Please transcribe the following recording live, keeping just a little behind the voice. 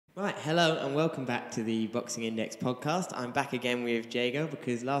Right, hello and welcome back to the Boxing Index podcast. I'm back again with Jago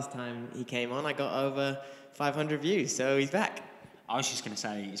because last time he came on I got over 500 views, so he's back. I was just going to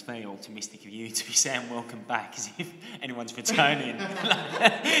say, it's very optimistic of you to be saying welcome back as if anyone's returning.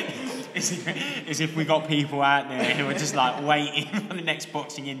 as if we got people out there who are just like waiting for the next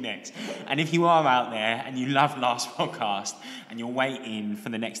Boxing Index. And if you are out there and you love last podcast and you're waiting for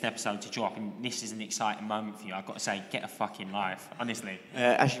the next episode to drop and this is an exciting moment for you, I've got to say, get a fucking life, honestly.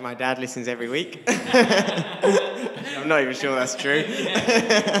 Actually, my dad listens every week. I'm not even sure that's true.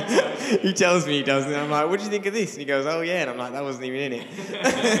 He tells me he does, and I'm like, what do you think of this? And he goes, oh yeah, and I'm like, that wasn't even in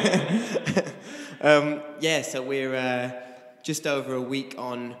it. So we're just over a week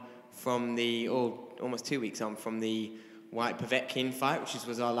on from almost 2 weeks on from the Whyte Povetkin fight, which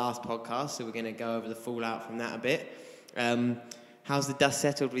was our last podcast, so we're going to go over the fallout from that a bit. How's the dust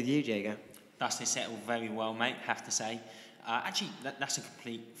settled with you, Jago? Dust has settled very well, mate, have to say. Actually, that's a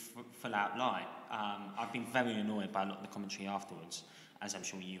complete full-out lie. I've been very annoyed by a lot of the commentary afterwards, as I'm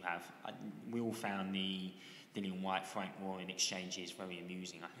sure you have. We all found the Dillian Whyte-Frank Warren exchanges very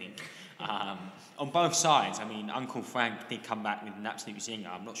amusing, I think. On both sides, I mean, Uncle Frank did come back with an absolute zinger.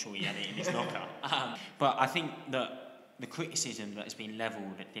 I'm not sure he had it in his locker. But I think that the criticism that has been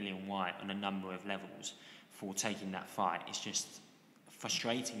levelled at Dillian Whyte on a number of levels for taking that fight is just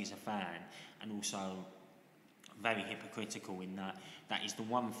frustrating as a fan, and also very hypocritical in that is the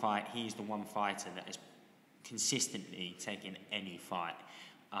one fight, he is the one fighter that has consistently taken any fight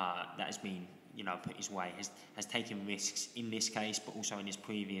that has been, put his way, has taken risks in this case, but also in his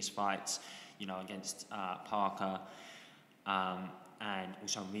previous fights, against Parker and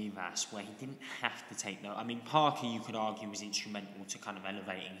also Rivas, where he didn't have to take I mean, Parker, you could argue, was instrumental to kind of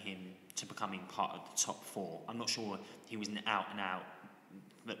elevating him to becoming part of the top four. I'm not sure he was an out-and-out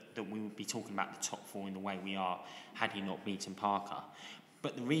that we would be talking about the top four in the way we are had he not beaten Parker.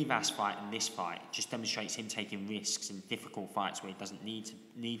 But the Rivas fight and this fight just demonstrates him taking risks in difficult fights where he doesn't need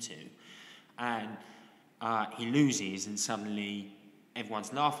to. And he loses and suddenly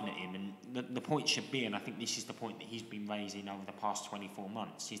everyone's laughing at him. And the point should be, and I think this is the point that he's been raising over the past 24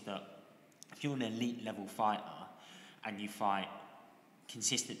 months, is that if you're an elite level fighter and you fight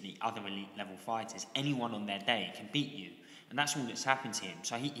consistently other elite level fighters, anyone on their day can beat you. And that's all that's happened to him.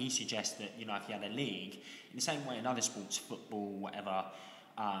 So he suggests that, if you had a league, in the same way in other sports, football, whatever,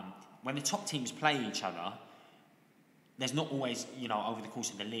 when the top teams play each other, there's not always, over the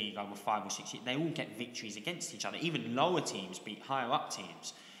course of the league, over 5 or 6 years, they all get victories against each other. Even lower teams beat higher up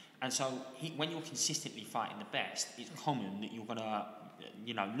teams. And so when you're consistently fighting the best, it's common that you're going to,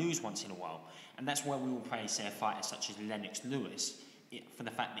 lose once in a while. And that's where we will praise, say, a fighter such as Lennox Lewis for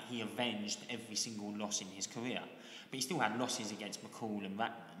the fact that he avenged every single loss in his career. But he still had losses against McCall and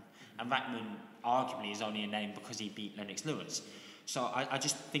Rackman. And Rackman arguably is only a name because he beat Lennox Lewis. So I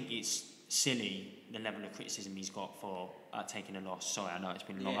just think it's silly, the level of criticism he's got for taking a loss. Sorry, I know it's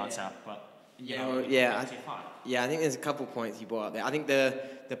been a long answer, but I think there's a couple of points you brought up there. I think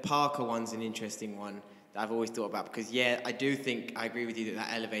the Parker one's an interesting one that I've always thought about because, I do think I agree with you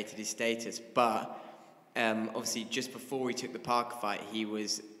that elevated his status, but obviously just before he took the Parker fight, he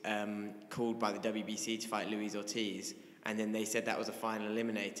was called by the WBC to fight Luis Ortiz, and then they said that was a final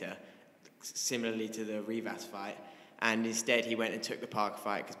eliminator, similarly to the Rivas fight. And instead, he went and took the Parker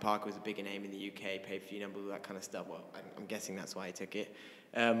fight because Parker was a bigger name in the UK, pay-per-view number, all that kind of stuff. Well, I'm guessing that's why he took it.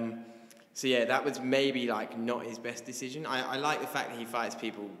 That was maybe not his best decision. I like the fact that he fights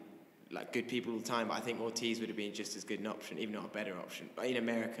people, good people all the time, but I think Ortiz would have been just as good an option, even not a better option. But in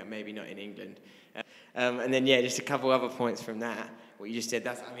America, maybe not in England. And then, just a couple other points from that. What you just said,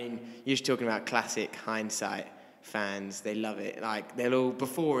 you're just talking about classic hindsight fans. They love it.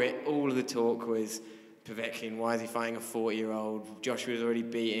 Before it, all of the talk was Povetkin, why is he fighting a 40-year-old? Joshua's already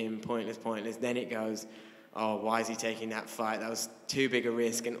beat him, pointless. Then it goes, oh, why is he taking that fight? That was too big a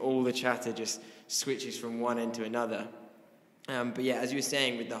risk, and all the chatter just switches from one end to another. As you were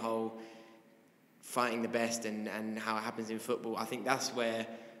saying with the whole fighting the best and how it happens in football, I think that's where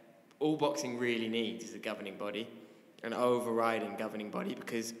all boxing really needs is a governing body, an overriding governing body,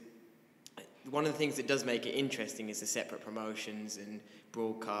 because one of the things that does make it interesting is the separate promotions and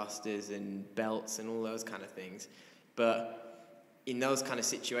broadcasters and belts and all those kind of things. But in those kind of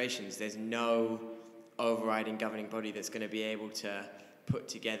situations, there's no overriding governing body that's going to be able to put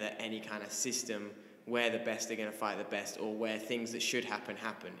together any kind of system where the best are going to fight the best or where things that should happen.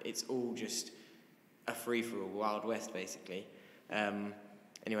 It's all just a free-for-all, Wild West, basically.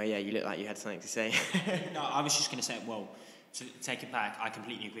 Anyway, you look like you had something to say. No, I was just going to say, to take it back, I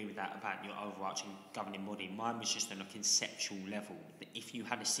completely agree with that about your overarching governing body. Mine was just on a conceptual level. That if you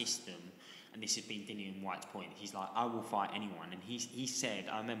had a system and this has been Dillian Whyte's point, he's like, I will fight anyone. And he said,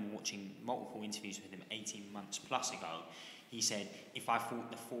 I remember watching multiple interviews with him 18 months plus ago, he said, if I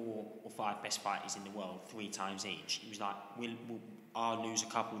fought the 4 or 5 best fighters in the world 3 times each, he was like, I'll lose a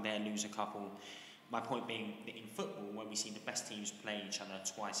couple, they'll lose a couple. My point being that in football, when we see the best teams play each other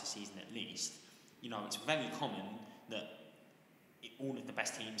twice a season at least, you know, it's very common that all of the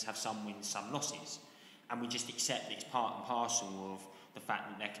best teams have some wins, some losses. And we just accept that it's part and parcel of the fact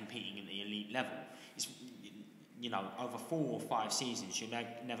that they're competing at the elite level. It's, you know, over 4 or 5 seasons, you're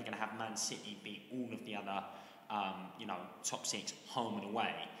never going to have Man City beat all of the other, you know, top 6 home and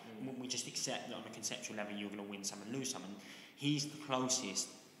away. We just accept that on a conceptual level, you're going to win some and lose some. And he's the closest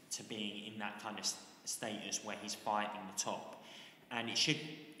to being in that kind of status where he's fighting the top. And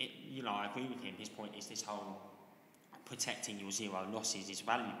you know, I agree with him. His point is this whole protecting your 0 losses is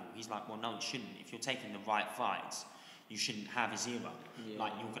valuable. He's like, well, no, it shouldn't. If you're taking the right fights, you shouldn't have a 0. Yeah.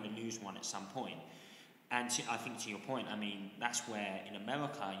 Like, you're going to lose one at some point. And I think to your point, I mean, that's where in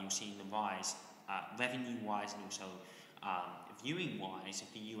America you're seeing the rise, revenue-wise and also viewing-wise,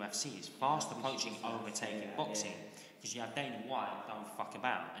 of the UFC. It's fast approaching overtaking boxing. Because you have Dana White, don't fuck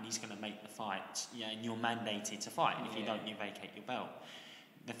about, and he's going to make the fight, and you're mandated to fight, and if you don't, you vacate your belt.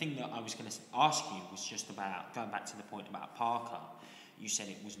 The thing that I was going to ask you was just about, going back to the point about Parker, you said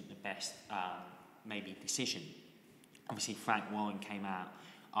it wasn't the best, maybe, decision. Obviously, Frank Warren came out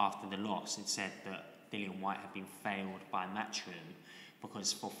after the loss and said that Dillian Whyte had been failed by Matchroom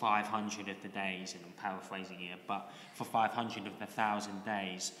because for 500 of the days, and I'm paraphrasing here, but for 500 of the 1,000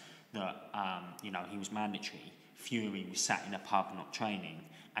 days that, you know, he was mandatory, Fury was sat in a pub not training,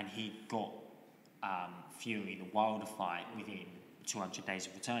 and he got Fury the Wilder fight within 200 days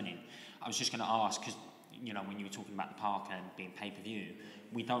of returning. I was just going to ask, because, you know, when you were talking about the Parker and being pay-per-view,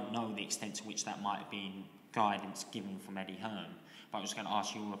 we don't know the extent to which that might have been guidance given from Eddie Hearn. But I was going to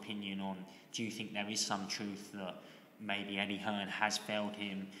ask your opinion on, do you think there is some truth that maybe Eddie Hearn has failed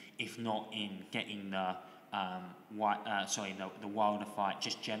him, if not in getting the the Wilder fight,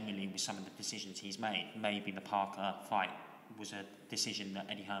 just generally with some of the decisions he's made? Maybe the Parker fight was a decision that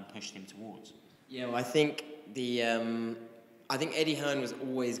Eddie Hearn pushed him towards. Yeah, well, I think Eddie Hearn was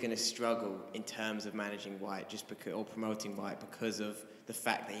always going to struggle in terms of managing Whyte, or promoting Whyte, because of the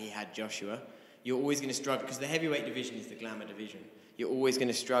fact that he had Joshua. You're always going to struggle because the heavyweight division is the glamour division. You're always going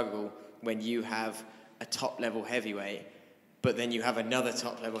to struggle when you have a top-level heavyweight, but then you have another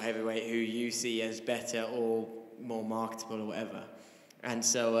top-level heavyweight who you see as better or more marketable or whatever. And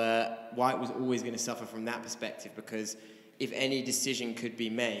so Whyte was always going to suffer from that perspective, because if any decision could be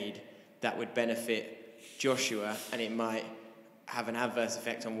made that would benefit Joshua and it might have an adverse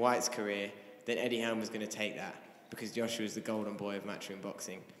effect on Whyte's career, then Eddie Hearn was going to take that, because Joshua is the golden boy of matchroom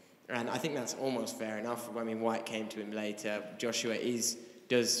boxing. And I think that's almost fair enough. I mean, Whyte came to him later. Joshua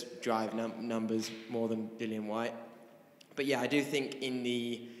does drive numbers more than Dillian Whyte. But yeah, I do think in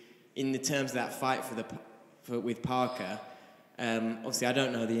the terms of that fight with Parker, obviously I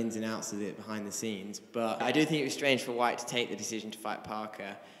don't know the ins and outs of it behind the scenes, but I do think it was strange for Whyte to take the decision to fight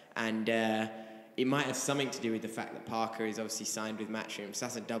Parker, and it might have something to do with the fact that Parker is obviously signed with Matchroom, so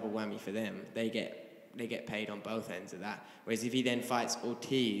that's a double whammy for them. They get paid on both ends of that. Whereas if he then fights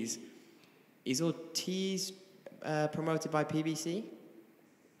Ortiz, is Ortiz promoted by PBC?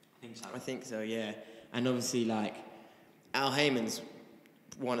 I think so, yeah. And obviously, like, Al Heyman's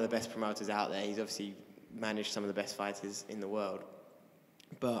one of the best promoters out there. He's obviously managed some of the best fighters in the world.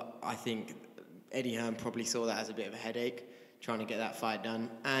 But I think Eddie Hearn probably saw that as a bit of a headache, trying to get that fight done.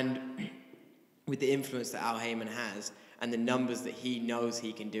 And with the influence that Al Heyman has and the numbers that he knows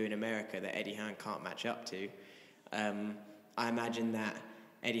he can do in America that Eddie Hearn can't match up to, I imagine that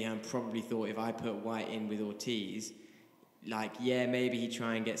Eddie Hearn probably thought, if I put Whyte in with Ortiz, like, yeah, maybe he'd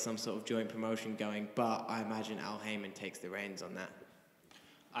try and get some sort of joint promotion going, but I imagine Al Heyman takes the reins on that.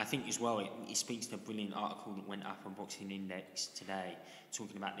 I think as well, it speaks to a brilliant article that went up on Boxing Index today,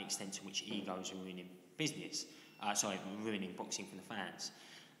 talking about the extent to which egos are ruining business. Ruining boxing for the fans.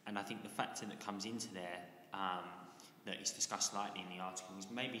 And I think the factor that comes into there, that is discussed slightly in the article, is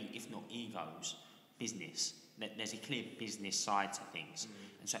maybe, if not egos, business. There's a clear business side to things.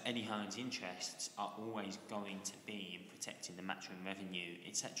 And so Eddie Hearn's interests are always going to be in protecting the matchroom revenue,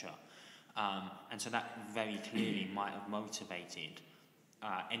 etc. And so that very clearly might have motivated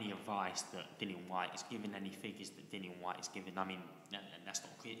any advice that Dillian Whyte is given, any figures that Dillian Whyte is given. I mean, that's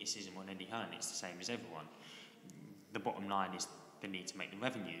not criticism on Eddie Hearn, it's the same as everyone. The bottom line is the need to make the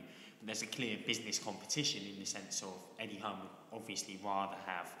revenue. But there's a clear business competition in the sense of Eddie Hearn would obviously rather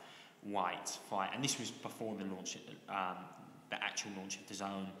have Whyte fight, and this was before the launch, the actual launch of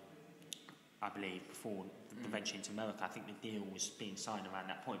DAZN. I believe, before the venture into America. I think the deal was being signed around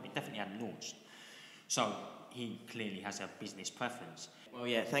that point, but it definitely hadn't launched. So he clearly has a business preference. Well,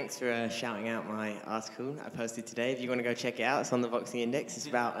 yeah, thanks for shouting out my article I posted today. If you want to go check it out, it's on the Boxing Index. It's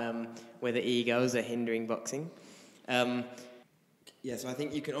about whether egos are hindering boxing. So I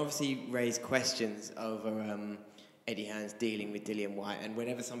think you can obviously raise questions over Eddie Hearn's dealing with Dillian Whyte, and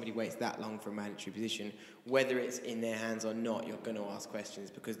whenever somebody waits that long for a mandatory position, whether it's in their hands or not, you're going to ask questions,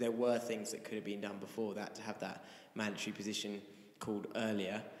 because there were things that could have been done before that to have that mandatory position called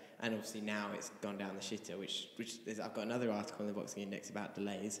earlier. And obviously now it's gone down the shitter, which I've got another article on the Boxing Index about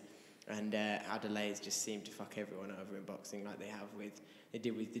delays, and how delays just seem to fuck everyone over in boxing, like they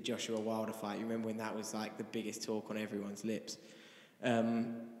did with the Joshua Wilder fight. You remember when that was like the biggest talk on everyone's lips?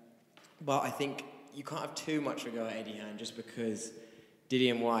 But I think you can't have too much to go at Eddie Hearn just because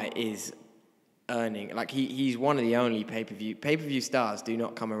Dillian Whyte is earning, like he's one of the only pay-per-view stars do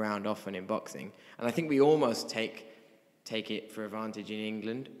not come around often in boxing, and I think we almost take it for advantage in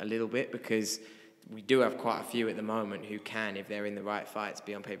England a little bit, because we do have quite a few at the moment who can, if they're in the right fights,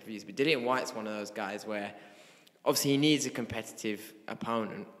 be on pay-per-views. But Dillian Whyte's one of those guys where obviously he needs a competitive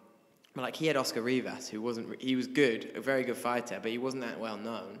opponent. But like he had Oscar Rivas, he was good, a very good fighter, but he wasn't that well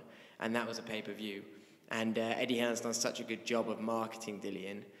known, and that was a pay-per-view. And Eddie Hearn's done such a good job of marketing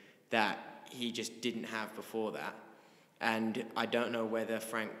Dillian that he just didn't have before that. And I don't know whether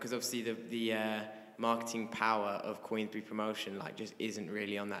Frank, because obviously the marketing power of Queensberry promotion just isn't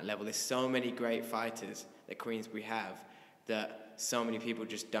really on that level. There's so many great fighters that Queensberry have that so many people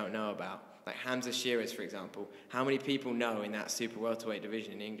just don't know about. Like Hamza Shearers, for example. How many people know in that super welterweight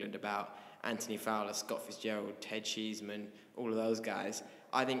division in England about Anthony Fowler, Scott Fitzgerald, Ted Cheeseman, all of those guys?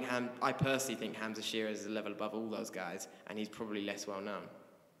 I personally think Hamza Shearers is a level above all those guys, and he's probably less well known.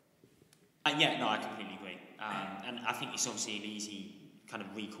 I completely agree. And I think it's obviously an easy kind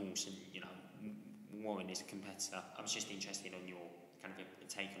of recourse, and Warren is a competitor. I was just interested on your kind of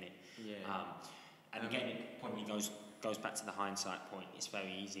take on it. And again, it probably goes back to the hindsight point. It's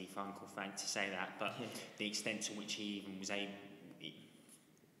very easy for Uncle Frank to say that, but the extent to which he even was able,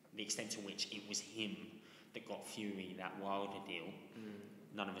 the extent to which it was him that got Fury that Wilder deal,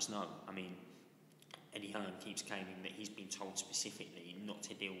 none of us know. I mean, Eddie Hearn keeps claiming that he's been told specifically not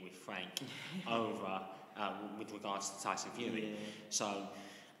to deal with Frank over with regards to Tyson Fury. So.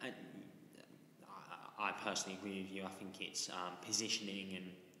 I personally agree with you. I think it's positioning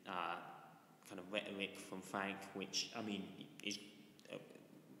and kind of rhetoric from Frank, which, I mean, is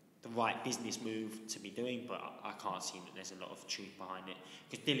the right business move to be doing, but I can't see that there's a lot of truth behind it.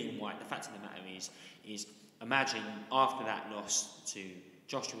 Because Dillian Whyte, the fact of the matter is imagine after that loss to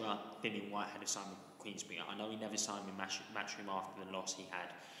Joshua, Dillian Whyte had a sign with Queensberry. I know he never signed with Matchroom after the loss. He had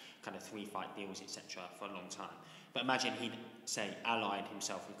kind of 3-fight deals, etc., for a long time. But imagine he'd, say, allied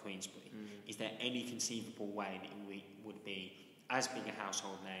himself with Queensberry. Is there any conceivable way that he would be as big a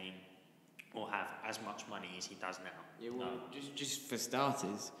household name or have as much money as he does now? Yeah, well, just for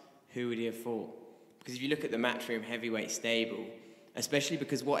starters, who would he have fought? Because if you look at the Matchroom heavyweight stable, especially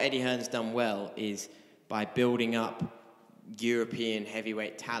because what Eddie Hearn's done well is by building up European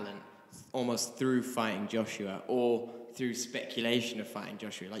heavyweight talent almost through fighting Joshua or through speculation of fighting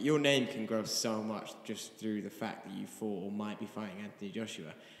Joshua. Like, your name can grow so much just through the fact that you fought or might be fighting Anthony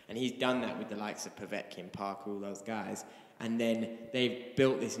Joshua. And he's done that with the likes of Povetkin, Parker, all those guys. And then they've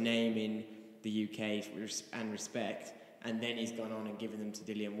built this name in the UK and respect, and then he's gone on and given them to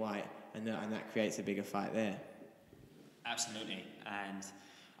Dillian Whyte, and that creates a bigger fight there. Absolutely. And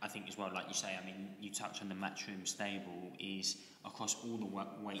I think as well, like you say, I mean, you touch on the Matchroom stable is across all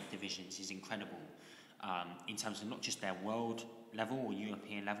the weight divisions is incredible. In terms of not just their world level or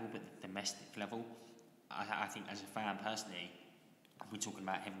European level, but the domestic level. I think as a fan personally, we're talking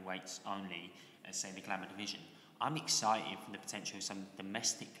about heavyweights only, as say the Glamour division. I'm excited for the potential of some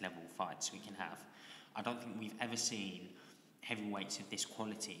domestic level fights we can have. I don't think we've ever seen heavyweights of this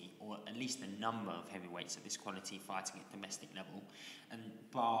quality, or at least a number of heavyweights of this quality fighting at domestic level. And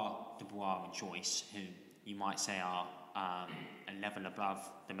bar Dubois and Joyce, who you might say are a level above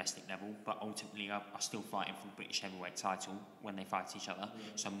domestic level, but ultimately are still fighting for the British heavyweight title when they fight each other,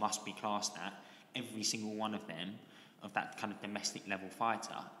 so must be classed at. Every single one of them, of that kind of domestic level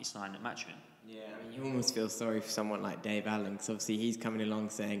fighter, is signed at Matchroom. Yeah, I mean, you almost feel sorry for someone like Dave Allen, because obviously he's coming along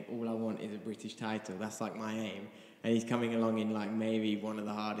saying, all I want is a British title, that's like my aim. And he's coming along in like maybe one of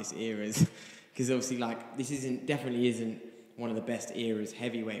the hardest eras, because obviously like this definitely isn't one of the best eras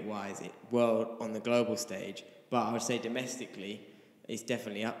heavyweight wise world on the global stage, but I would say domestically it's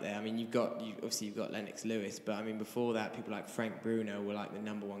definitely up there. I mean, you've got Lennox Lewis, but I mean before that people like Frank Bruno were like the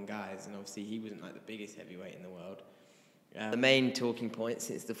number one guys, and obviously he wasn't like the biggest heavyweight in the world. The main talking point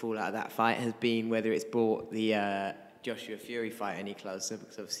since the fallout of that fight has been whether it's brought the Joshua Fury fight any closer,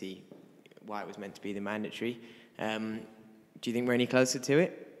 because obviously Whyte was meant to be the mandatory. Do you think we're any closer to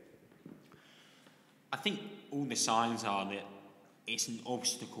it? I think all the signs are that it's an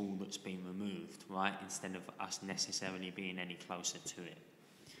obstacle that's been removed, right, instead of us necessarily being any closer to it.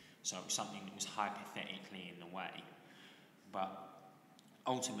 So something that was hypothetically in the way. But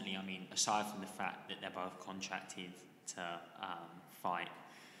ultimately, I mean, aside from the fact that they're both contracted to fight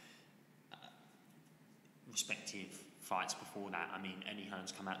respective fights before that, I mean, Eddie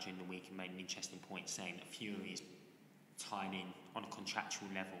Hearn's come out during the week and made an interesting point saying that Fury is tied in on a contractual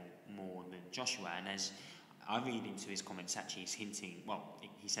level more than Joshua. And as I read into his comments, actually, he's hinting, well,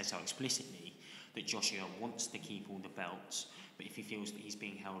 he says so explicitly, that Joshua wants to keep all the belts, but if he feels that he's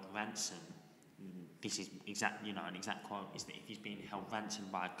being held ransom, this is an exact quote, is that if he's being held ransom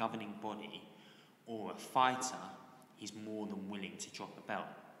by a governing body or a fighter, he's more than willing to drop a belt.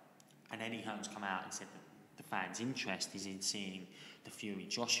 And Eddie Hearn's come out and said that the fans' interest is in seeing the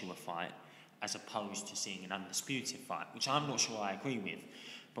Fury-Joshua fight as opposed to seeing an undisputed fight, which I'm not sure I agree with.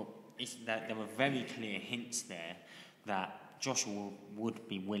 But there were very clear hints there that Joshua would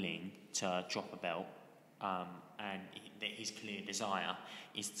be willing to drop a belt, and that his clear desire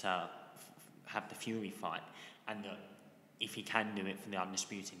is to have the Fury fight, and that if he can do it for the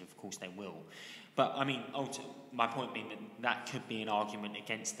undisputed, of course they will. But I mean, my point being that could be an argument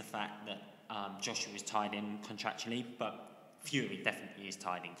against the fact that Joshua is tied in contractually, but Fury definitely is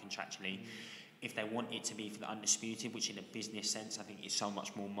tied in contractually. If they want it to be for the undisputed, which in a business sense I think is so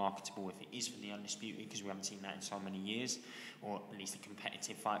much more marketable if it is for the undisputed, because we haven't seen that in so many years, or at least a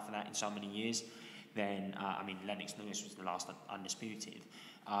competitive fight for that in so many years, then, I mean, Lennox Lewis was the last undisputed.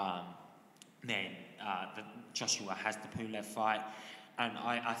 Then Joshua has the Pulev fight, and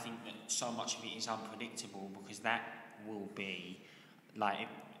I think that so much of it is unpredictable, because that will be like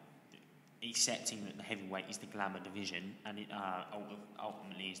accepting that the heavyweight is the glamour division, and it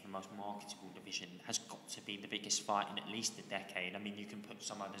ultimately is the most marketable division, has got to be the biggest fight in at least a decade. I mean, you can put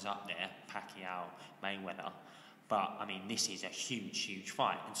some others up there, Pacquiao, Mayweather, but I mean, this is a huge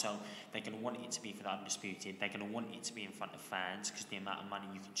fight, and so they're going to want it to be for the undisputed. They're going to want it to be in front of fans, because the amount of money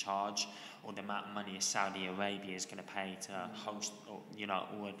you can charge, or the amount of money Saudi Arabia is going to pay to host, or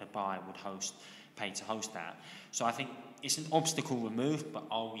Dubai would pay to host that. So I think it's an obstacle removed, but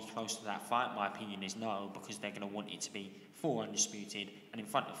are we close to that fight? My opinion is no, because they're going to want it to be for undisputed and in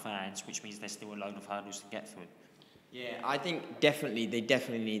front of fans, which means there's still a load of hurdles to get through. Yeah, I think they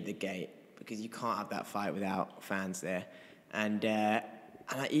definitely need the gate, because you can't have that fight without fans there. And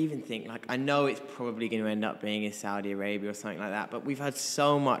I even think, like, I know it's probably going to end up being in Saudi Arabia or something like that, but we've heard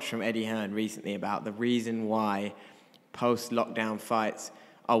so much from Eddie Hearn recently about the reason why post-lockdown fights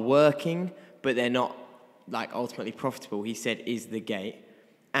are working, but they're not, like, ultimately profitable, he said, is the gate,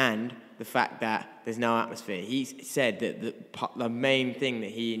 and the fact that there's no atmosphere. He said that the main thing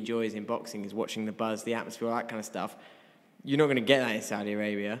that he enjoys in boxing is watching the buzz, the atmosphere, all that kind of stuff. You're not going to get that in Saudi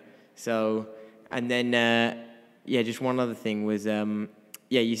Arabia. So, and then, just one other thing was,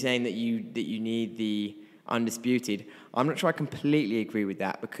 you're saying that you need the undisputed. I'm not sure I completely agree with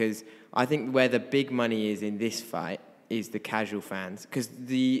that, because I think where the big money is in this fight is the casual fans, because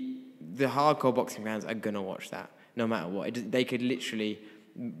the hardcore boxing fans are going to watch that no matter what. They could literally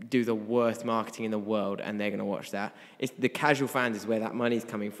do the worst marketing in the world and they're going to watch that. It's the casual fans is where that money's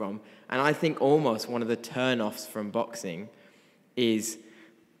coming from. And I think almost one of the turn-offs from boxing is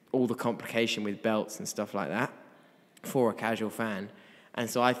all the complication with belts and stuff like that for a casual fan. And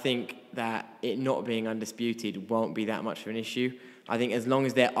so I think that it not being undisputed won't be that much of an issue. I think as long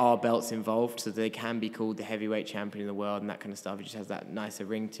as there are belts involved, so they can be called the heavyweight champion of the world and that kind of stuff, it just has that nicer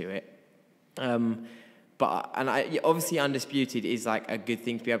ring to it. Obviously undisputed is like a good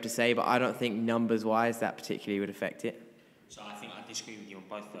thing to be able to say, but I don't think numbers-wise that particularly would affect it. So I think I disagree with you on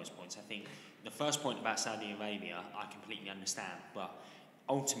both of those points. I think the first point about Saudi Arabia, I completely understand, but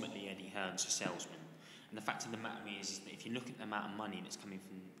ultimately Eddie Hearn's a salesman. And the fact of the matter is that if you look at the amount of money that's coming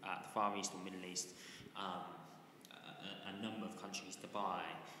from the Far East or Middle East, a number of countries, Dubai,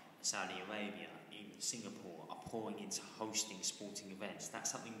 Saudi Arabia, even Singapore, are pouring into hosting sporting events.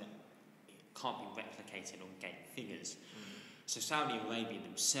 That's something that can't be replicated on gate figures. So Saudi Arabia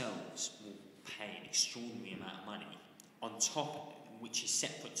themselves will pay an extraordinary amount of money on top, which is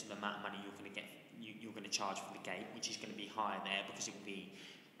separate to the amount of money you're going to get. You're going to charge for the gate, which is going to be higher there because it will be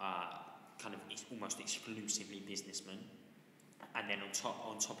it's almost exclusively businessmen, and then on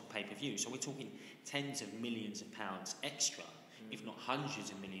top of pay-per-view. So we're talking tens of millions of pounds extra, if not hundreds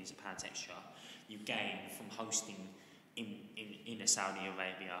of millions of pounds extra, you gain from hosting in a Saudi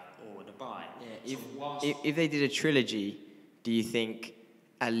Arabia or Dubai. Yeah, if they did a trilogy, do you think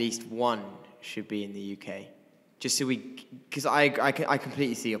at least one should be in the UK? Just so because I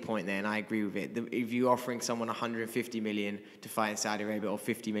completely see your point there, and I agree with it. If you're offering someone 150 million to fight in Saudi Arabia or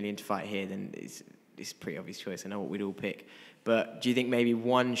 50 million to fight here, then it's a pretty obvious choice. I know what we'd all pick. But do you think maybe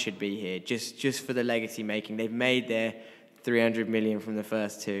one should be here, just for the legacy making? They've made their 300 million from the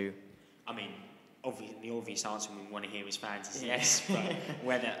first two. I mean, the obvious answer we want to hear as fans is yes, but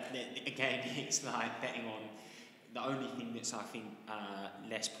whether, again, it's like betting on, the only thing that's, I think,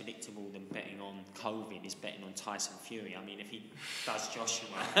 less predictable than betting on COVID is betting on Tyson Fury. I mean, if he does Joshua,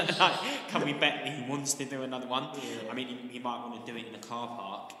 can we bet that he wants to do another one? Yeah. I mean, he might want to do it in a car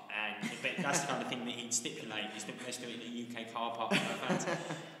park, and that's the kind of thing that he'd stipulate, is that let's do it in a UK car park.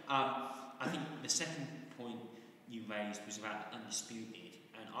 I think the second point you raised was about undisputed,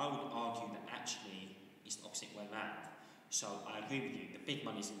 and I would argue that actually it's the opposite way around. So I agree with you, the big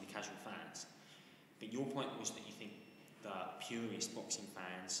money's in the casual fans. But your point was that you think the purist boxing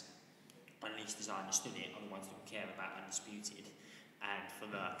fans, at least as I understood it, are the ones that would care about undisputed. And for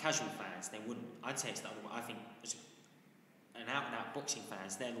the casual fans, they wouldn't. I'd say it's the other one. I think an out-and-out boxing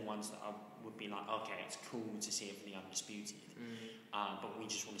fans, they're the ones that would be like, okay, it's cool to see it for the undisputed, but we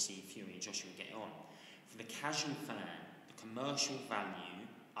just want to see Fury and Joshua get on. For the casual fan, the commercial value,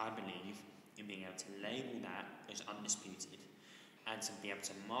 I believe, in being able to label that as undisputed, and to be able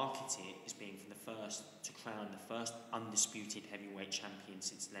to market it as being to crown the first undisputed heavyweight champion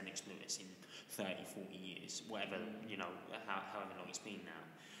since Lennox Lewis in 30, 40 years, whatever, however long it's been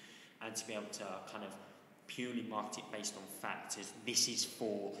now. And to be able to kind of purely market it based on factors, this is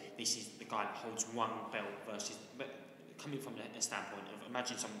the guy that holds one belt versus, but coming from a standpoint of,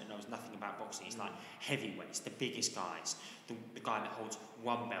 imagine someone that knows nothing about boxing, it's like heavyweights, the biggest guys, the guy that holds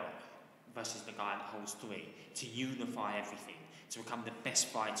one belt versus the guy that holds three, to unify everything, to become the best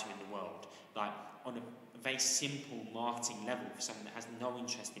fighter in the world, like on a very simple marketing level for someone that has no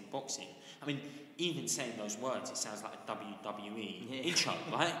interest in boxing. I mean, even saying those words, it sounds like a WWE intro,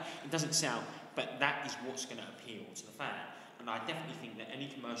 right? It doesn't sound, but that is what's going to appeal to the fan. And I definitely think that any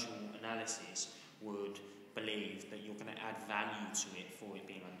commercial analysis would believe that you're going to add value to it for it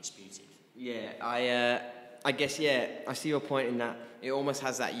being undisputed. Yeah, I guess, I see your point in that it almost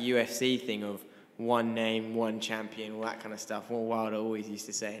has that UFC thing of one name, one champion, all that kind of stuff. What Wilder always used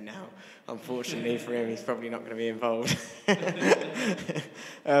to say. Now, unfortunately for him, he's probably not going to be involved.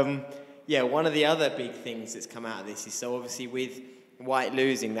 One of the other big things that's come out of this is, so obviously with Whyte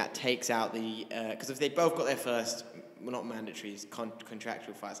losing, that takes out the... Because if they both got their first, well, not mandatory,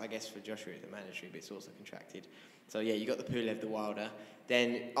 contractual fights. I guess for Joshua it's a mandatory, but it's also contracted. So yeah, you got the Pulev, the Wilder.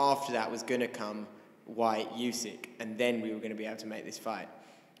 Then after that was going to come Whyte, Usyk, and then we were going to be able to make this fight.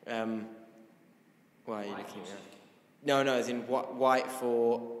 Why are you looking at that? No, as in Whyte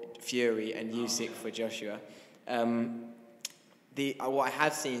for Fury and Usyk for Joshua. What I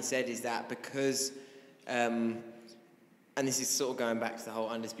have seen said is that because, and this is sort of going back to the whole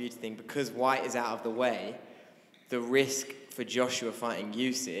undisputed thing, because Whyte is out of the way, the risk for Joshua fighting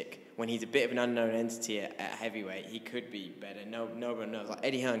Usyk, when he's a bit of an unknown entity at heavyweight, he could be better. Nobody knows. Like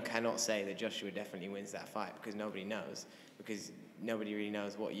Eddie Hearn cannot say that Joshua definitely wins that fight because nobody knows, because nobody really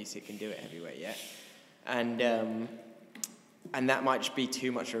knows what Usyk can do at heavyweight yet. And that might just be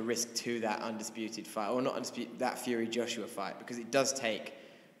too much of a risk to that undisputed fight, or not undisputed, that Fury-Joshua fight, because it does take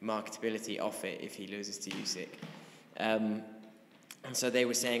marketability off it if he loses to Usyk. And so they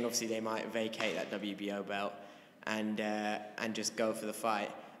were saying, obviously, they might vacate that WBO belt and just go for the fight.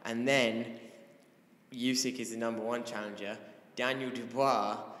 And then Usyk is the number one challenger. Daniel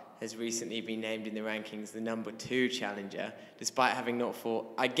Dubois has recently been named in the rankings the number 2 challenger, despite having not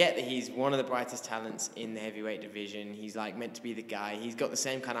fought. I get that he's one of the brightest talents in the heavyweight division. He's like meant to be the guy. He's got the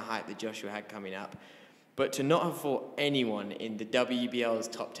same kind of hype that Joshua had coming up. But to not have fought anyone in the WBO's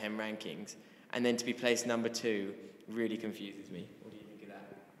top 10 rankings and then to be placed number 2 really confuses me. What do you think of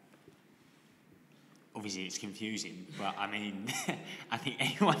that? Obviously it's confusing, but I mean, I think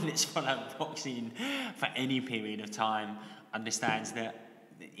anyone that's followed boxing for any period of time understands that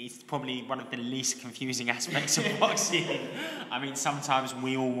it's probably one of the least confusing aspects of boxing. I mean, sometimes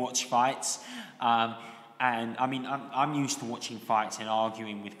we all watch fights, and I mean, I'm used to watching fights and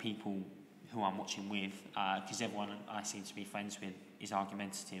arguing with people who I'm watching with, because everyone I seem to be friends with is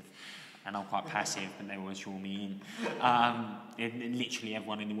argumentative, and I'm quite passive, and they always draw me in. Literally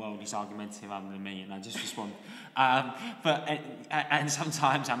everyone in the world is argumentative other than me, and I just respond. And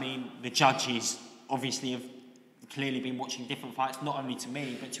sometimes, I mean, the judges obviously have clearly been watching different fights, not only to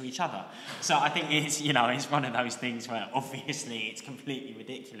me, but to each other. So I think it's, it's one of those things where obviously it's completely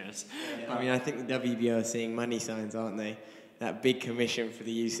ridiculous. Yeah, I mean, I think the WBO are seeing money signs, aren't they? That big commission for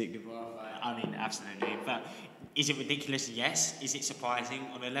the Usyk Dubois fight. I mean, absolutely. But is it ridiculous? Yes. Is it surprising?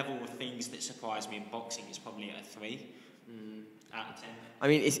 On a level of things that surprise me in boxing, it's probably at a 3 out of 10. I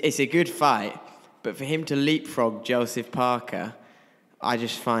mean, it's a good fight, but for him to leapfrog Joseph Parker, I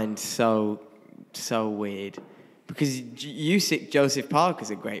just find so weird. Because Usyk Joseph Parker's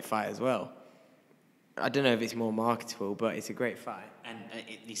a great fight as well. I don't know if it's more marketable, but it's a great fight. And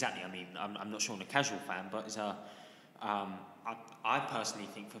exactly, I mean, I'm not sure I'm a casual fan, but it's I personally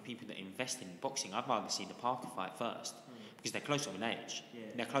think for people that invest in boxing, I'd rather see the Parker fight first, because they're closer in age. Yeah.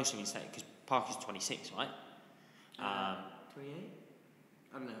 They're closer in stage, because Parker's 26, right? 28?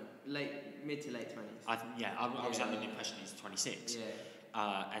 I don't know, mid to late 20s. I was under the impression he's 26.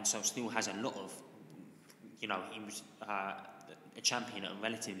 Yeah. And so still has a lot of, he was a champion at a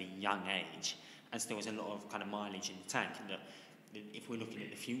relatively young age, and still has a lot of kind of mileage in the tank. And that if we're looking at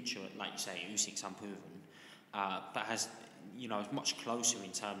the future, like you say, Usyk's unproven, but has, is much closer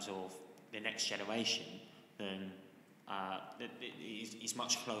in terms of the next generation than is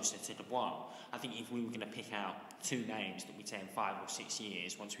much closer to Dubois. I think if we were going to pick out 2 names that we'd say in 5 or 6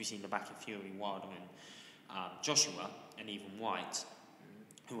 years, once we've seen the back of Fury, Wilder, and Joshua, and even Whyte,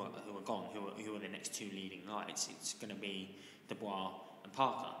 who are gone, who are the next 2 leading lights, it's going to be Dubois and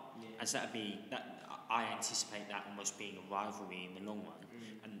Parker. Yeah. And so I anticipate that almost being a rivalry in the long run.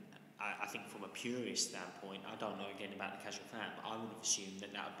 And I think from a purist standpoint, I don't know again about the casual fan, but I would have assumed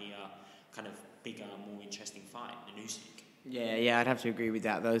that would be a kind of bigger, more interesting fight than Usyk. Yeah, I'd have to agree with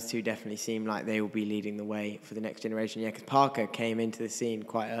that. Those two definitely seem like they will be leading the way for the next generation. Yeah, because Parker came into the scene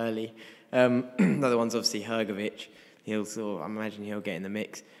quite early. The other one's obviously Hrgović. I imagine he'll get in the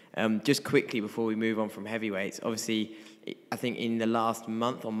mix. Just quickly before we move on from heavyweights, obviously, I think in the last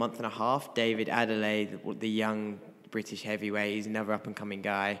month or month and a half, David Adelaide, the young British heavyweight, he's another up-and-coming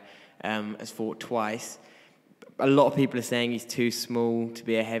guy, has fought twice. A lot of people are saying he's too small to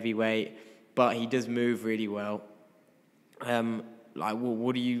be a heavyweight, but he does move really well.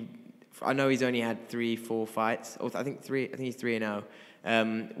 What do you? I know he's only had 3-4 fights. I think he's 3-0.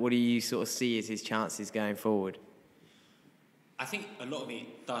 What do you sort of see as his chances going forward? I think a lot of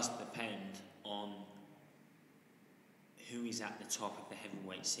it does depend on who is at the top of the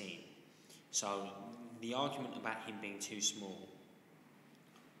heavyweight scene. So the argument about him being too small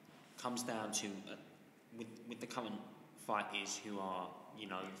comes down to with the current fighters who are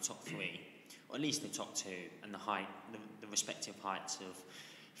the top 3, or at least the top 2, and the respective heights of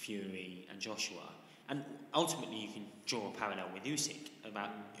Fury and Joshua. And ultimately, you can draw a parallel with Usyk about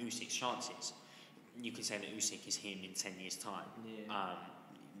Usyk's chances. You can say that Usyk is him in 10 years' time. Yeah.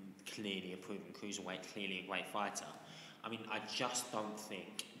 Clearly a proven cruiserweight, clearly a great fighter. I mean, I just don't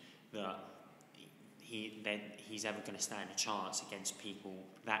think that he's ever going to stand a chance against people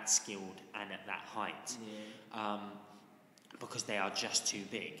that skilled and at that height. Yeah. Because they are just too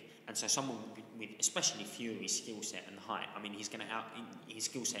big. And so someone with especially Fury's skill set and height, I mean, his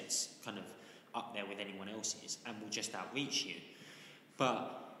skill set's kind of up there with anyone else's and will just outreach you.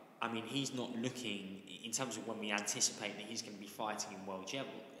 But I mean, he's not looking, in terms of when we anticipate that he's going to be fighting in world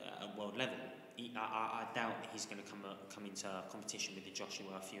level, I doubt that he's going to come into competition with a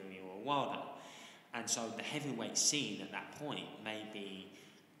Joshua, Fury or a Wilder. And so the heavyweight scene at that point may be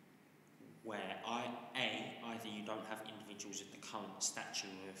where either you don't have individuals of the current stature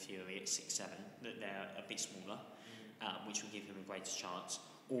of Fury at 6'7", that they're a bit smaller, which will give him a greater chance,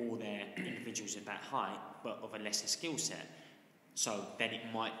 or they're individuals of that height but of a lesser skill set. So then it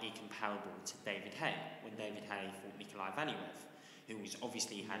might be comparable to David Haye, when David Haye fought Nikolai Valuev, who was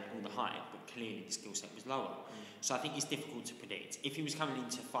obviously had all the height, but clearly the skill set was lower. So I think it's difficult to predict. If he was coming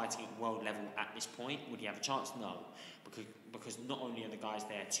into fighting at world level at this point, would he have a chance? No, because not only are the guys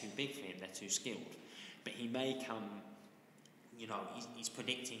there too big for him, they're too skilled, but he may come. He's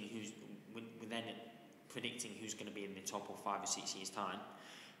predicting predicting who's going to be in the top of 5 or 6 years' time,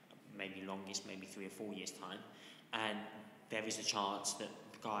 maybe longest, maybe 3 or 4 years' time, and there is a chance that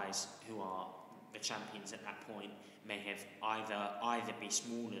the guys who are the champions at that point may have either be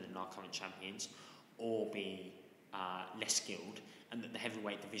smaller than our current champions or be less skilled, and that the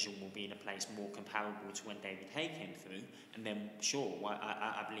heavyweight division will be in a place more comparable to when David Haye came through. And then, sure,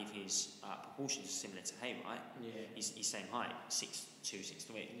 I believe his proportions are similar to Haye, right? Yeah. He's same height, 6'2",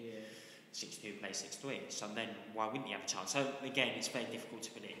 6'3". Yeah. 6'2", plays 6'3". So then, why wouldn't he have a chance? So again, it's very difficult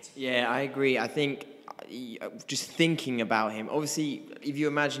to predict. Yeah, I agree. I think just thinking about him, obviously, if you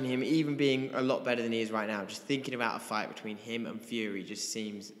imagine him even being a lot better than he is right now, just thinking about a fight between him and Fury just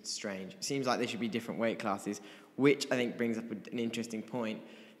seems strange. It seems like they should be different weight classes. which I think brings up an interesting point.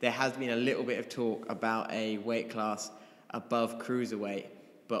 There has been a little bit of talk about a weight class above cruiserweight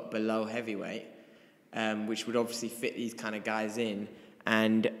but below heavyweight, which would obviously fit these kind of guys in.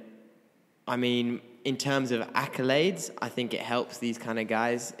 And I mean, in terms of accolades, I think it helps these kind of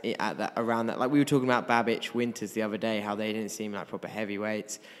guys around that. Like we were talking about Babic, Winters the other day, how they didn't seem like proper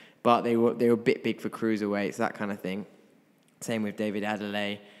heavyweights, but they were a bit big for cruiserweights, that kind of thing. Same with David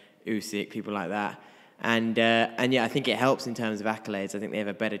Adelaide, Usyk, people like that. And yeah, I think it helps in terms of accolades. I think they have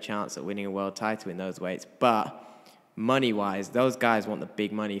a better chance at winning a world title in those weights. But money-wise, those guys want the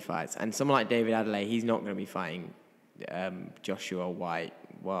big money fights. And someone like David Adelaide, he's not going to be fighting Joshua, Whyte,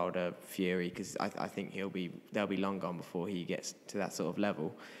 Wilder, Fury, because I think they'll be long gone before he gets to that sort of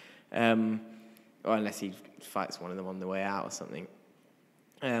level, or unless he fights one of them on the way out or something.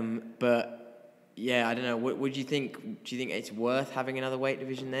 But yeah, I don't know. What do you think? Do you think it's worth having another weight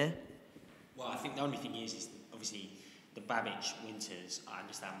division there? Well, I think the only thing is obviously the Babic Winters. I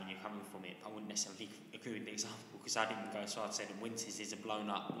understand when you're coming from it. I wouldn't necessarily agree with the example because I didn't go so far to say that Winters is a blown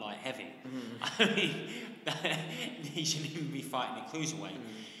up light heavy. I mean, he shouldn't even be fighting a cruiserweight.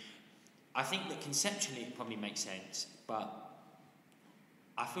 I think that conceptually it probably makes sense, but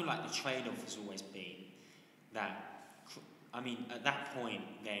I feel like the trade-off has always been that. I mean, at that point,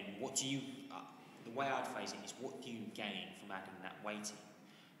 then what do you? The way I'd phrase it is, what do you gain from adding that weighting?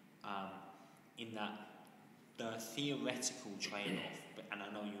 In that the theoretical trade-off, and I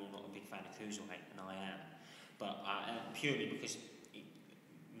know you're not a big fan of cruiserweight, and I am, but purely because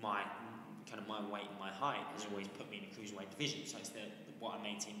my weight and my height has always put me in the cruiserweight division. So it's what I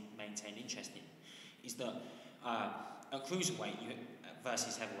maintain interest in is that at cruiserweight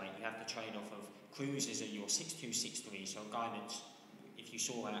versus heavyweight, you have the trade-off of cruisers are your 6'2", 6'3", so a guy that's, if you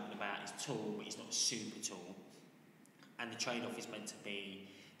saw out and about, is tall, but he's not super tall, and the trade-off is meant to be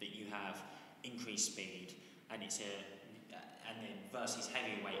that you have increased speed, and and then versus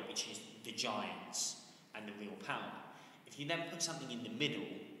heavyweight, which is the giants and the real power. If you then put something in the middle,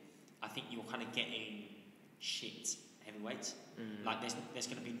 I think you're kind of getting shit heavyweights. Like there's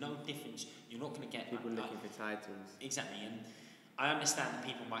going to be no difference. You're not going to get people looking for titles. Exactly, and I understand that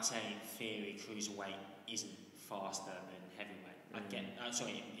people might say in theory cruiserweight isn't faster than heavyweight. I get in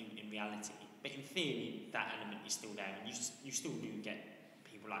reality, but in theory that element is still there, and you still do get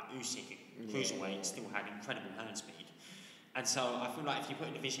people like Usyk at cruiserweight still had incredible hand speed, and so I feel like if you put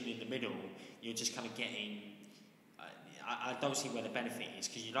a division in the middle, you're just kind of getting. I don't see where the benefit is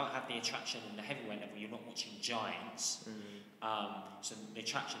because you don't have the attraction in the heavyweight level. You're not watching giants, so the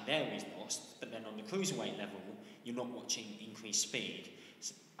attraction there is lost. But then on the cruiserweight level, you're not watching increased speed.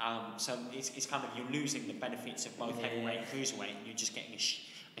 So it's kind of you're losing the benefits of both heavyweight and cruiserweight, and you're just getting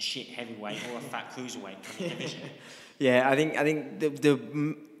a shit heavyweight or a fat cruiserweight kind of division. Yeah, I think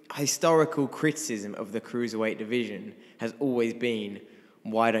the historical criticism of the cruiserweight division has always been,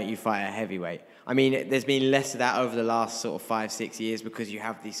 why don't you fight a heavyweight? I mean, there's been less of that over the last sort of 5-6 years because you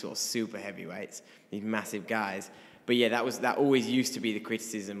have these sort of super heavyweights, these massive guys. But yeah, that always used to be the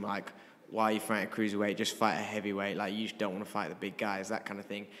criticism, like, why are you fighting a cruiserweight? Just fight a heavyweight. Like, you just don't want to fight the big guys, that kind of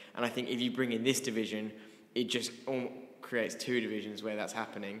thing. And I think if you bring in this division, it just creates two divisions where that's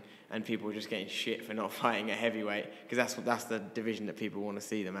happening, and people are just getting shit for not fighting a heavyweight because that's the division that people want to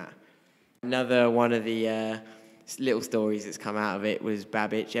see them at. Another one of the little stories that's come out of it was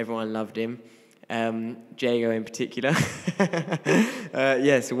Babic. Everyone loved him. Jago in particular.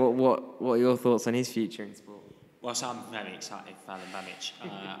 So what are your thoughts on his future in sport? Well, so I'm very excited for Alen Babic.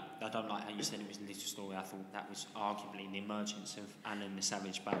 I don't like how you said it was a little story. I thought that was arguably the emergence of Alen the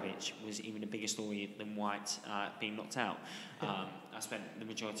Savage Babic was even a bigger story than Whyte being knocked out. I spent the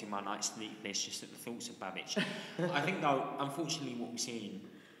majority of my night sleepless just at the thoughts of Babic. I think, though, unfortunately, what we've seen,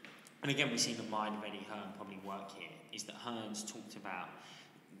 and again we've seen the mind of Eddie Hearn probably work here, is that Hearn's talked about,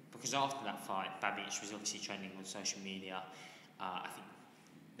 because after that fight, Babic was obviously trending on social media. I think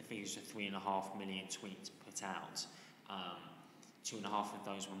the figures were 3.5 million tweets put out. 2.5 of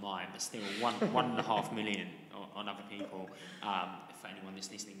those were mine, but still 1.5 million on other people. For anyone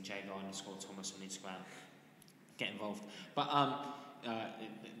that's listening, Jago_Thomas on Instagram, get involved. But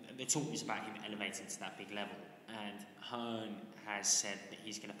the talk was about him elevating to that big level, and Hearn has said that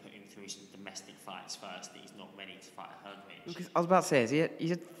he's going to put him through some domestic fights first, that he's not ready to fight a Hearn. I was about to say,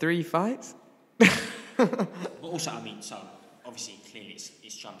 he's had 3 fights? But also, I mean, so obviously, clearly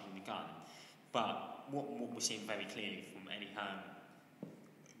it's jumping the gun. But what we're seeing very clearly from Eddie Hearn,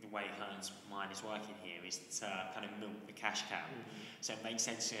 the way Hearn's mind is working here, is to kind of milk the cash cow. So it makes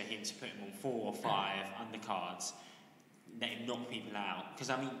sense for him to put him on 4 or 5 undercards, let him knock people out. Because,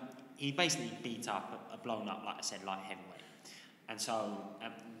 I mean, he basically beat up a blown up, like I said, light heavyweight. And so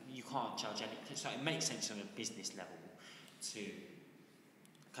you can't judge anything. So it makes sense on a business level to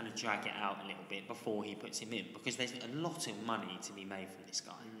kind of drag it out a little bit before he puts him in, because there's a lot of money to be made from this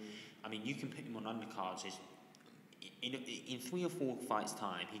guy. I mean, you can put him on undercards. In 3 or 4 fights'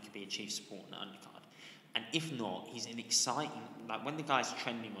 time, he could be a chief support on an undercard. And if not, he's an exciting... Like, when the guy's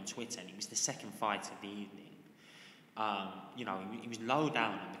trending on Twitter, and he was the second fight of the evening, you know, he was low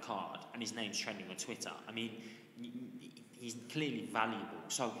down on the card, and his name's trending on Twitter. I mean, he's clearly valuable.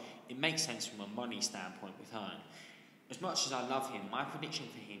 So it makes sense from a money standpoint with Hearn. As much as I love him, my prediction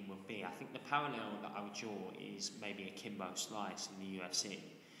for him would be, I think the parallel that I would draw is maybe a Kimbo Slice in the UFC.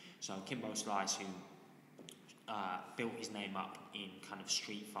 So Kimbo Slice, who built his name up in kind of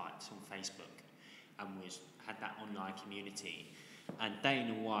street fights on Facebook and had that online community. And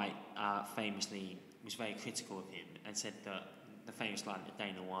Dana Whyte famously was very critical of him and said that the famous line that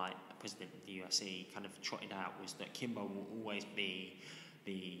Dana Whyte, president of the UFC, kind of trotted out was that Kimbo will always be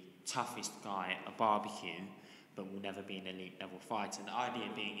the toughest guy at a barbecue, but will never be an elite level fighter. And the idea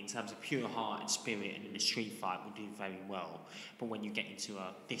being, in terms of pure heart and spirit, and in a street fight will do very well. But when you get into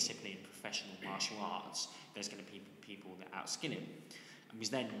a disciplined professional martial arts, there's going to be people that outskill him. And was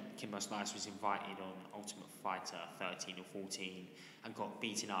then Kimbo Slice was invited on Ultimate Fighter 13 or 14 and got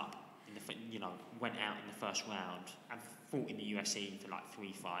beaten up. Went out in the first round and fought in the UFC for like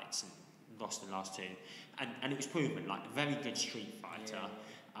 3 fights and lost the last 2. And it was proven, like, a very good street fighter,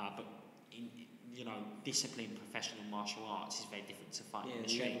 but disciplined professional martial arts is very different to fighting in the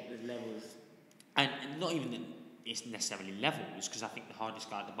street. There's levels. And not even that it's necessarily levels, because I think the hardest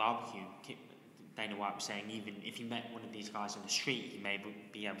guy at the barbecue, Dana Whyte was saying, even if you met one of these guys on the street, you may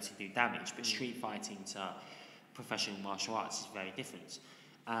be able to do damage, but street fighting to professional martial arts is very different.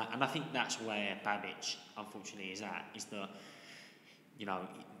 And I think that's where Babic, unfortunately, is at, is that,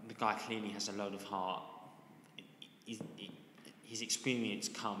 the guy clearly has a load of heart. His experience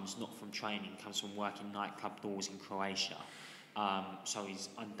comes not from training, comes from working nightclub doors in Croatia. So he's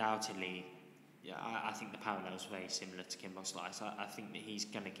undoubtedly, I think the parallel is very similar to Kimbo Slice. I think that he's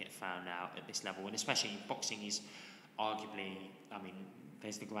going to get found out at this level, and especially boxing is arguably,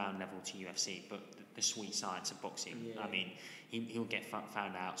 there's the ground level to UFC, but the sweet science of boxing, he'll get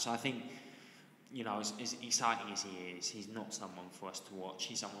found out. So I think, as exciting as he is, he's not someone for us to watch.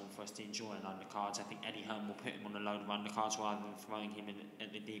 He's someone for us to enjoy on undercards. I think Eddie Hearn will put him on a load of undercards rather than throwing him in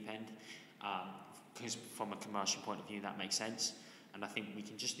at the deep end, because from a commercial point of view, that makes sense. And I think we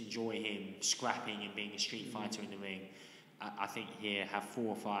can just enjoy him scrapping and being a street fighter in the ring. I think he'll have 4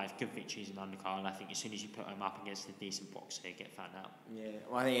 or 5 good victories in undercard, and I think as soon as you put him up against a decent boxer, he'll get found out. Yeah,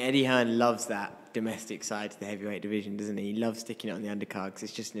 well, I think Eddie Hearn loves that domestic side to the heavyweight division, doesn't he? He loves sticking it on the undercard because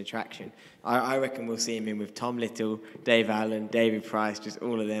it's just an attraction. I reckon we'll see him in with Tom Little, Dave Allen, David Price, just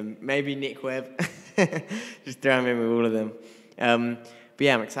all of them. Maybe Nick Webb. Just throw him in with all of them. But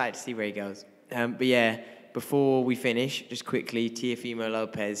yeah, I'm excited to see where he goes. But yeah, before we finish, just quickly, Teofimo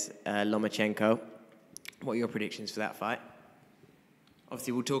Lopez, Lomachenko. What are your predictions for that fight?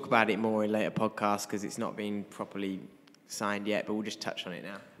 Obviously, we'll talk about it more in later podcasts because it's not been properly signed yet, but we'll just touch on it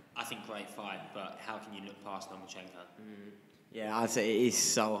now. I think great fight, but how can you look past Lomachenko? Yeah, I'd say it is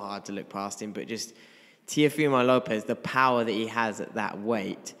so hard to look past him, but just Teofimo Lopez, the power that he has at that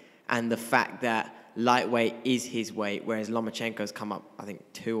weight, and the fact that lightweight is his weight, whereas Lomachenko's come up, I think,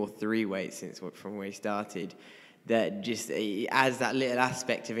 2 or 3 weights from where he started, that just it adds that little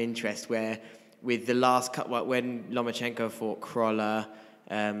aspect of interest where with the last cut, when Lomachenko fought Crawler,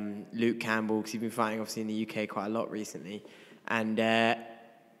 Luke Campbell, because he's been fighting obviously in the UK quite a lot recently, and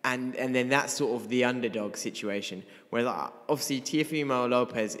then that's sort of the underdog situation. Whereas obviously Teofimo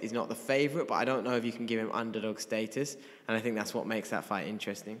Lopez is not the favourite, but I don't know if you can give him underdog status, and I think that's what makes that fight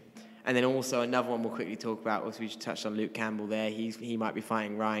interesting. And then also another one we'll quickly talk about, was we just touched on Luke Campbell there. He might be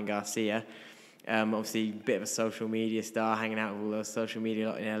fighting Ryan Garcia, obviously a bit of a social media star, hanging out with all those social media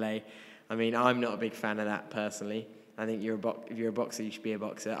lot in LA. I mean, I'm not a big fan of that personally. I think if you're a boxer, you should be a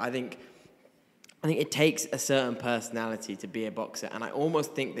boxer. I think it takes a certain personality to be a boxer, and I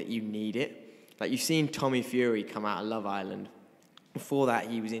almost think that you need it. Like, you've seen Tommy Fury come out of Love Island. Before that,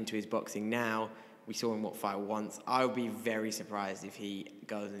 he was into his boxing. Now, we saw him fight once. I would be very surprised if he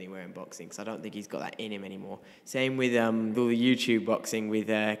goes anywhere in boxing, because I don't think he's got that in him anymore. Same with all the YouTube boxing with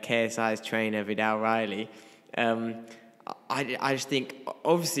KSI's trainer, Vidal Riley. I just think,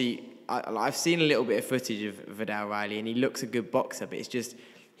 obviously, I've seen a little bit of footage of Vidal Riley, and he looks a good boxer, but it's just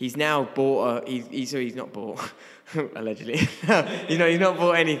he's now bought he's not bought allegedly. he's not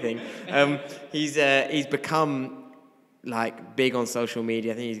bought anything. He's become like big on social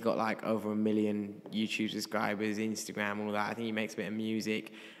media. I think he's got like over 1 million YouTube subscribers, Instagram, all that. I think he makes a bit of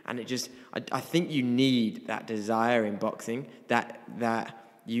music, and it just I think you need that desire in boxing, that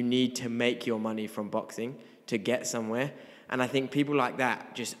you need to make your money from boxing to get somewhere. And I think people like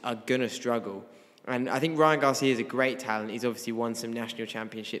that just are gonna struggle. And I think Ryan Garcia is a great talent. He's obviously won some national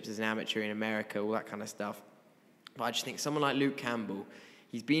championships as an amateur in America, all that kind of stuff. But I just think someone like Luke Campbell,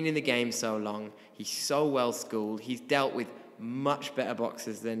 he's been in the game so long. He's so well schooled. He's dealt with much better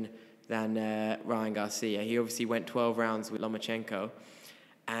boxers than Ryan Garcia. He obviously went 12 rounds with Lomachenko,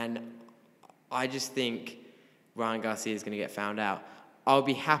 and I just think Ryan Garcia is going to get found out. I'll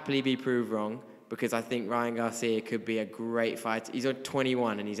happily be proved wrong, because I think Ryan Garcia could be a great fighter. He's on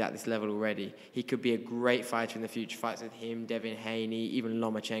 21 and he's at this level already. He could be a great fighter in the future. Fights with him, Devin Haney, even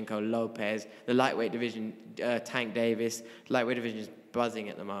Lomachenko, Lopez. The lightweight division, Tank Davis. Lightweight division is buzzing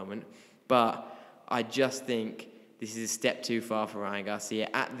at the moment. But I just think this is a step too far for Ryan Garcia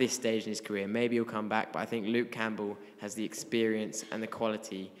at this stage in his career. Maybe he'll come back, but I think Luke Campbell has the experience and the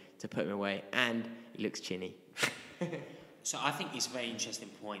quality to put him away. And he looks chinny. So I think it's a very interesting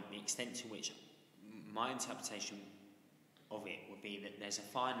point, the extent to which my interpretation of it would be that there's a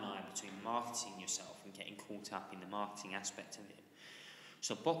fine line between marketing yourself and getting caught up in the marketing aspect of it.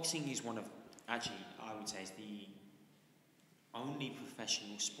 So boxing is one of, actually, I would say, is the only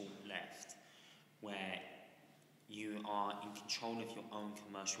professional sport left where you are in control of your own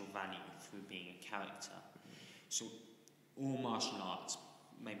commercial value through being a character. So all martial arts,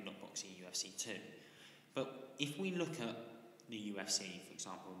 maybe not boxing, UFC too, but if we look at the UFC, for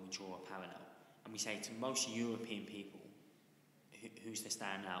example, and we draw a parallel, and we say to most European people, who's the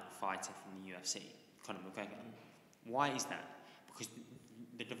standout fighter from the UFC? Conor McGregor. Why is that? Because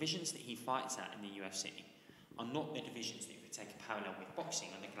the divisions that he fights at in the UFC are not the divisions that you could take a parallel with boxing,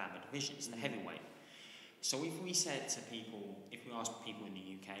 and the glamour divisions, the heavyweight. So if we said to people, if we asked people in the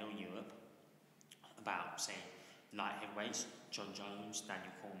UK or Europe about, say, light heavyweights, John Jones,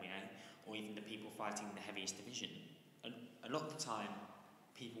 Daniel Cormier, or even the people fighting in the heaviest division, a lot of the time,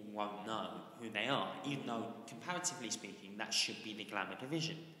 people won't know who they are, even though, comparatively speaking, that should be the glamour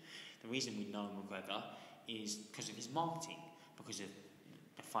division. The reason we know McGregor is because of his marketing, because of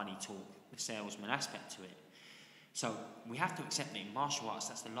the funny talk, the salesman aspect to it. So we have to accept that in martial arts,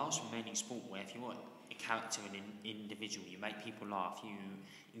 that's the last remaining sport where if you're a character and an individual, you make people laugh, you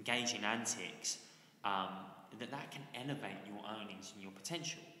engage in antics, that can elevate your earnings and your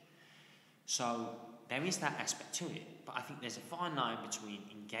potential. So there is that aspect to it, but I think there's a fine line between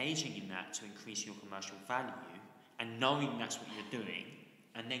engaging in that to increase your commercial value and knowing that's what you're doing,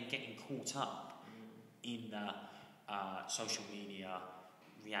 and then getting caught up in the social media,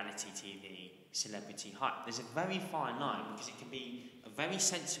 reality TV, celebrity hype. There's a very fine line, because it can be a very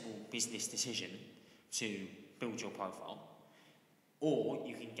sensible business decision to build your profile, or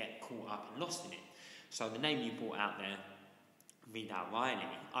you can get caught up and lost in it. So the name you brought out there, Vidal Riley,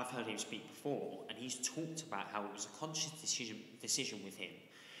 I've heard him speak before, and he's talked about how it was a conscious decision with him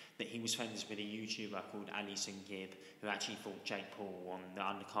that he was friends with a YouTuber called Alison Gibb, who actually fought Jake Paul on the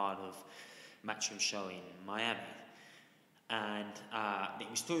undercard of Matchroom Show in Miami. And it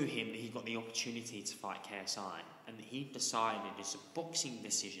was through him that he got the opportunity to fight KSI, and that he decided as a boxing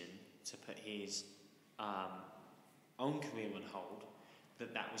decision to put his own career on hold, that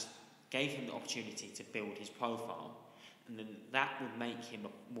gave him the opportunity to build his profile, and then that would make him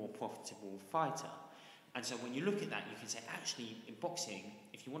a more profitable fighter. And so when you look at that, you can say, actually, in boxing,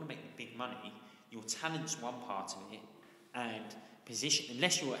 if you want to make the big money, your talent's one part of it, and position,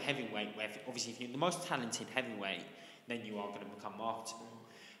 unless you're at heavyweight, where obviously if you're the most talented heavyweight, then you are going to become marketable.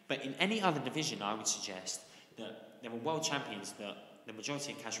 But in any other division, I would suggest that there are world champions that the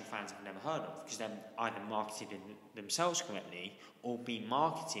majority of casual fans have never heard of, because they're either marketed themselves correctly or been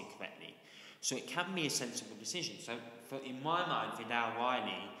marketed correctly. So it can be a sensible decision. So in my mind, Vidal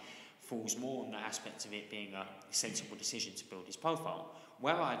Riley falls more on the aspect of it being a sensible decision to build his profile.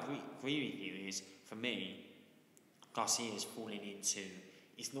 Where I agree with you is, for me, Garcia's falling into,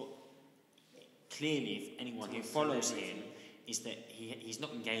 it's not, clearly if anyone who follows him, is that he's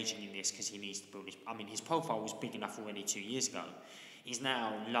not engaging in this because he needs to build his profile was big enough already 2 years ago. He's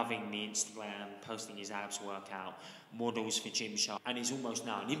now loving the Instagram, posting his abs workout, models for Gymshark, and he's almost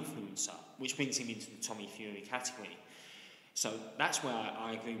now an influencer, which brings him into the Tommy Fury category. So that's where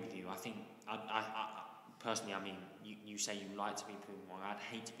I agree with you. I think, I personally, you say you like to be proven wrong. I'd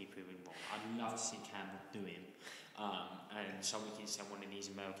hate to be proven wrong. I'd love to see Campbell do him. And so we can send one of these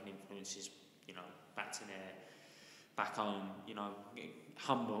American influencers, back home,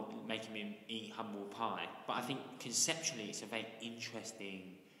 humble, making him eat humble pie. But I think conceptually it's a very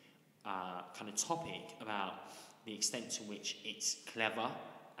interesting kind of topic about the extent to which it's clever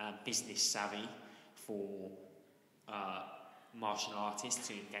and business savvy for martial artists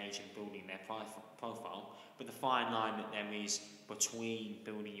to engage in building their profile, but the fine line that there is between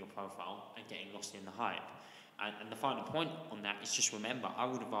building your profile and getting lost in the hype. And the final point on that is just remember, I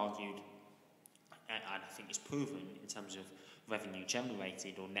would have argued, and I think it's proven in terms of revenue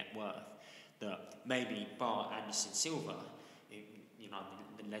generated or net worth, that maybe bar Anderson Silva, you know,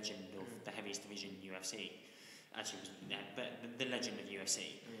 the legend of the heaviest division in UFC, actually was the legend of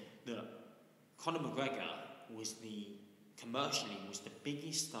UFC, that Conor McGregor was commercially was the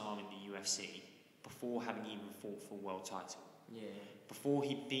biggest star in the UFC before having even fought for a world title. Yeah. Before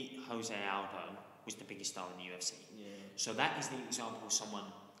he beat Jose Aldo, was the biggest star in the UFC. Yeah. So that is the example of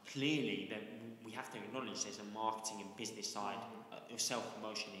someone clearly that we have to acknowledge there's a marketing and business side of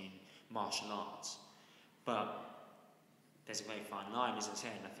self-promotion in martial arts. But there's a very fine line, as I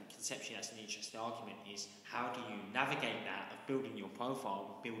said, and I think conceptually that's an interesting argument, is how do you navigate that of building your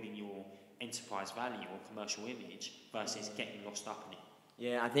profile, building your enterprise value or commercial image versus getting lost up in it?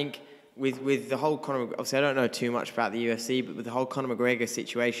 Yeah, I think with the whole Conor, obviously I don't know too much about the UFC, but with the whole Conor McGregor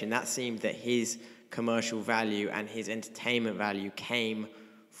situation, that seemed that his commercial value and his entertainment value came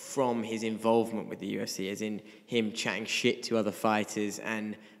from his involvement with the UFC, as in him chatting shit to other fighters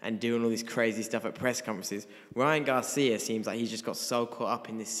and doing all this crazy stuff at press conferences. Ryan Garcia seems like he's just got so caught up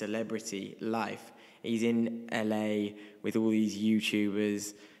in this celebrity life. He's in LA with all these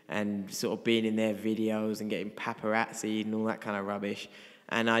YouTubers and sort of being in their videos and getting paparazzi and all that kind of rubbish.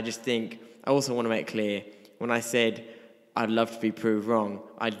 And I just think, I also want to make clear, when I said I'd love to be proved wrong,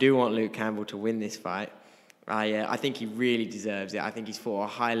 I do want Luke Campbell to win this fight. I think he really deserves it. I think he's fought at a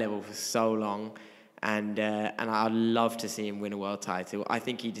high level for so long, and I'd love to see him win a world title. I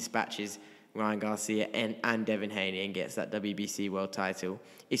think he dispatches Ryan Garcia and Devin Haney and gets that WBC world title.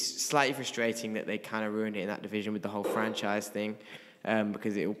 It's slightly frustrating that they kind of ruined it in that division with the whole franchise thing,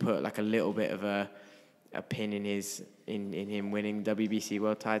 because it will put like a little bit of a pin in him winning WBC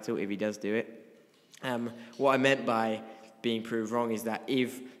world title if he does do it. What I meant by being proved wrong is that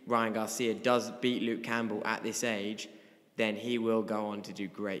if Ryan Garcia does beat Luke Campbell at this age, then he will go on to do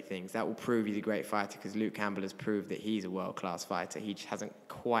great things. That will prove he's a great fighter, because Luke Campbell has proved that he's a world-class fighter. He just hasn't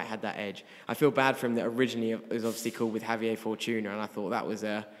quite had that edge. I feel bad for him that originally it was obviously called with Javier Fortuna, and I thought that was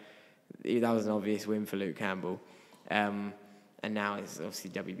an obvious win for Luke Campbell. And now it's obviously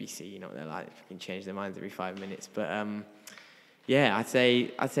WBC, you know what they're like. You can change their minds every 5 minutes. But yeah, I'd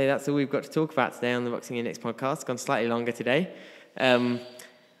say that's all we've got to talk about today on the Boxing Index podcast. It's gone slightly longer today. Any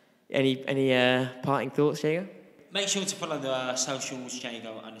parting thoughts, Jago? Make sure to follow the socials,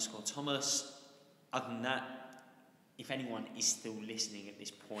 Jago_Thomas. Other than that, if anyone is still listening at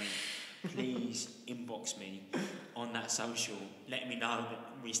this point, please inbox me on that social. Let me know that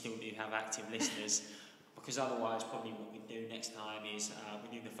we still do have active listeners. Because otherwise, probably what we do next time is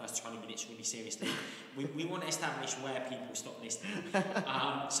we do the first 20 minutes really seriously. We want to establish where people stop listening.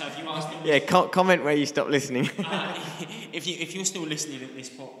 So if you are still listening, comment where you stop listening. If you're still listening at this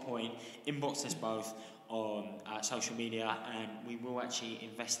point, inbox us both on social media, and we will actually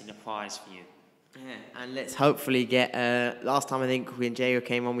invest in a prize for you. Yeah, and let's hopefully get. Last time I think when Jago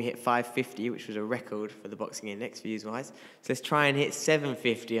came on, we hit 550, which was a record for the Boxing Index views-wise. So let's try and hit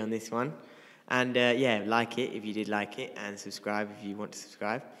 750 on this one. And like it if you did like it, and subscribe if you want to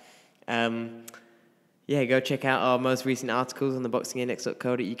subscribe. Go check out our most recent articles on the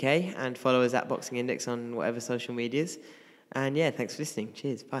boxingindex.co.uk and follow us at Boxing Index on whatever social medias. And thanks for listening.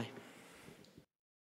 Cheers. Bye.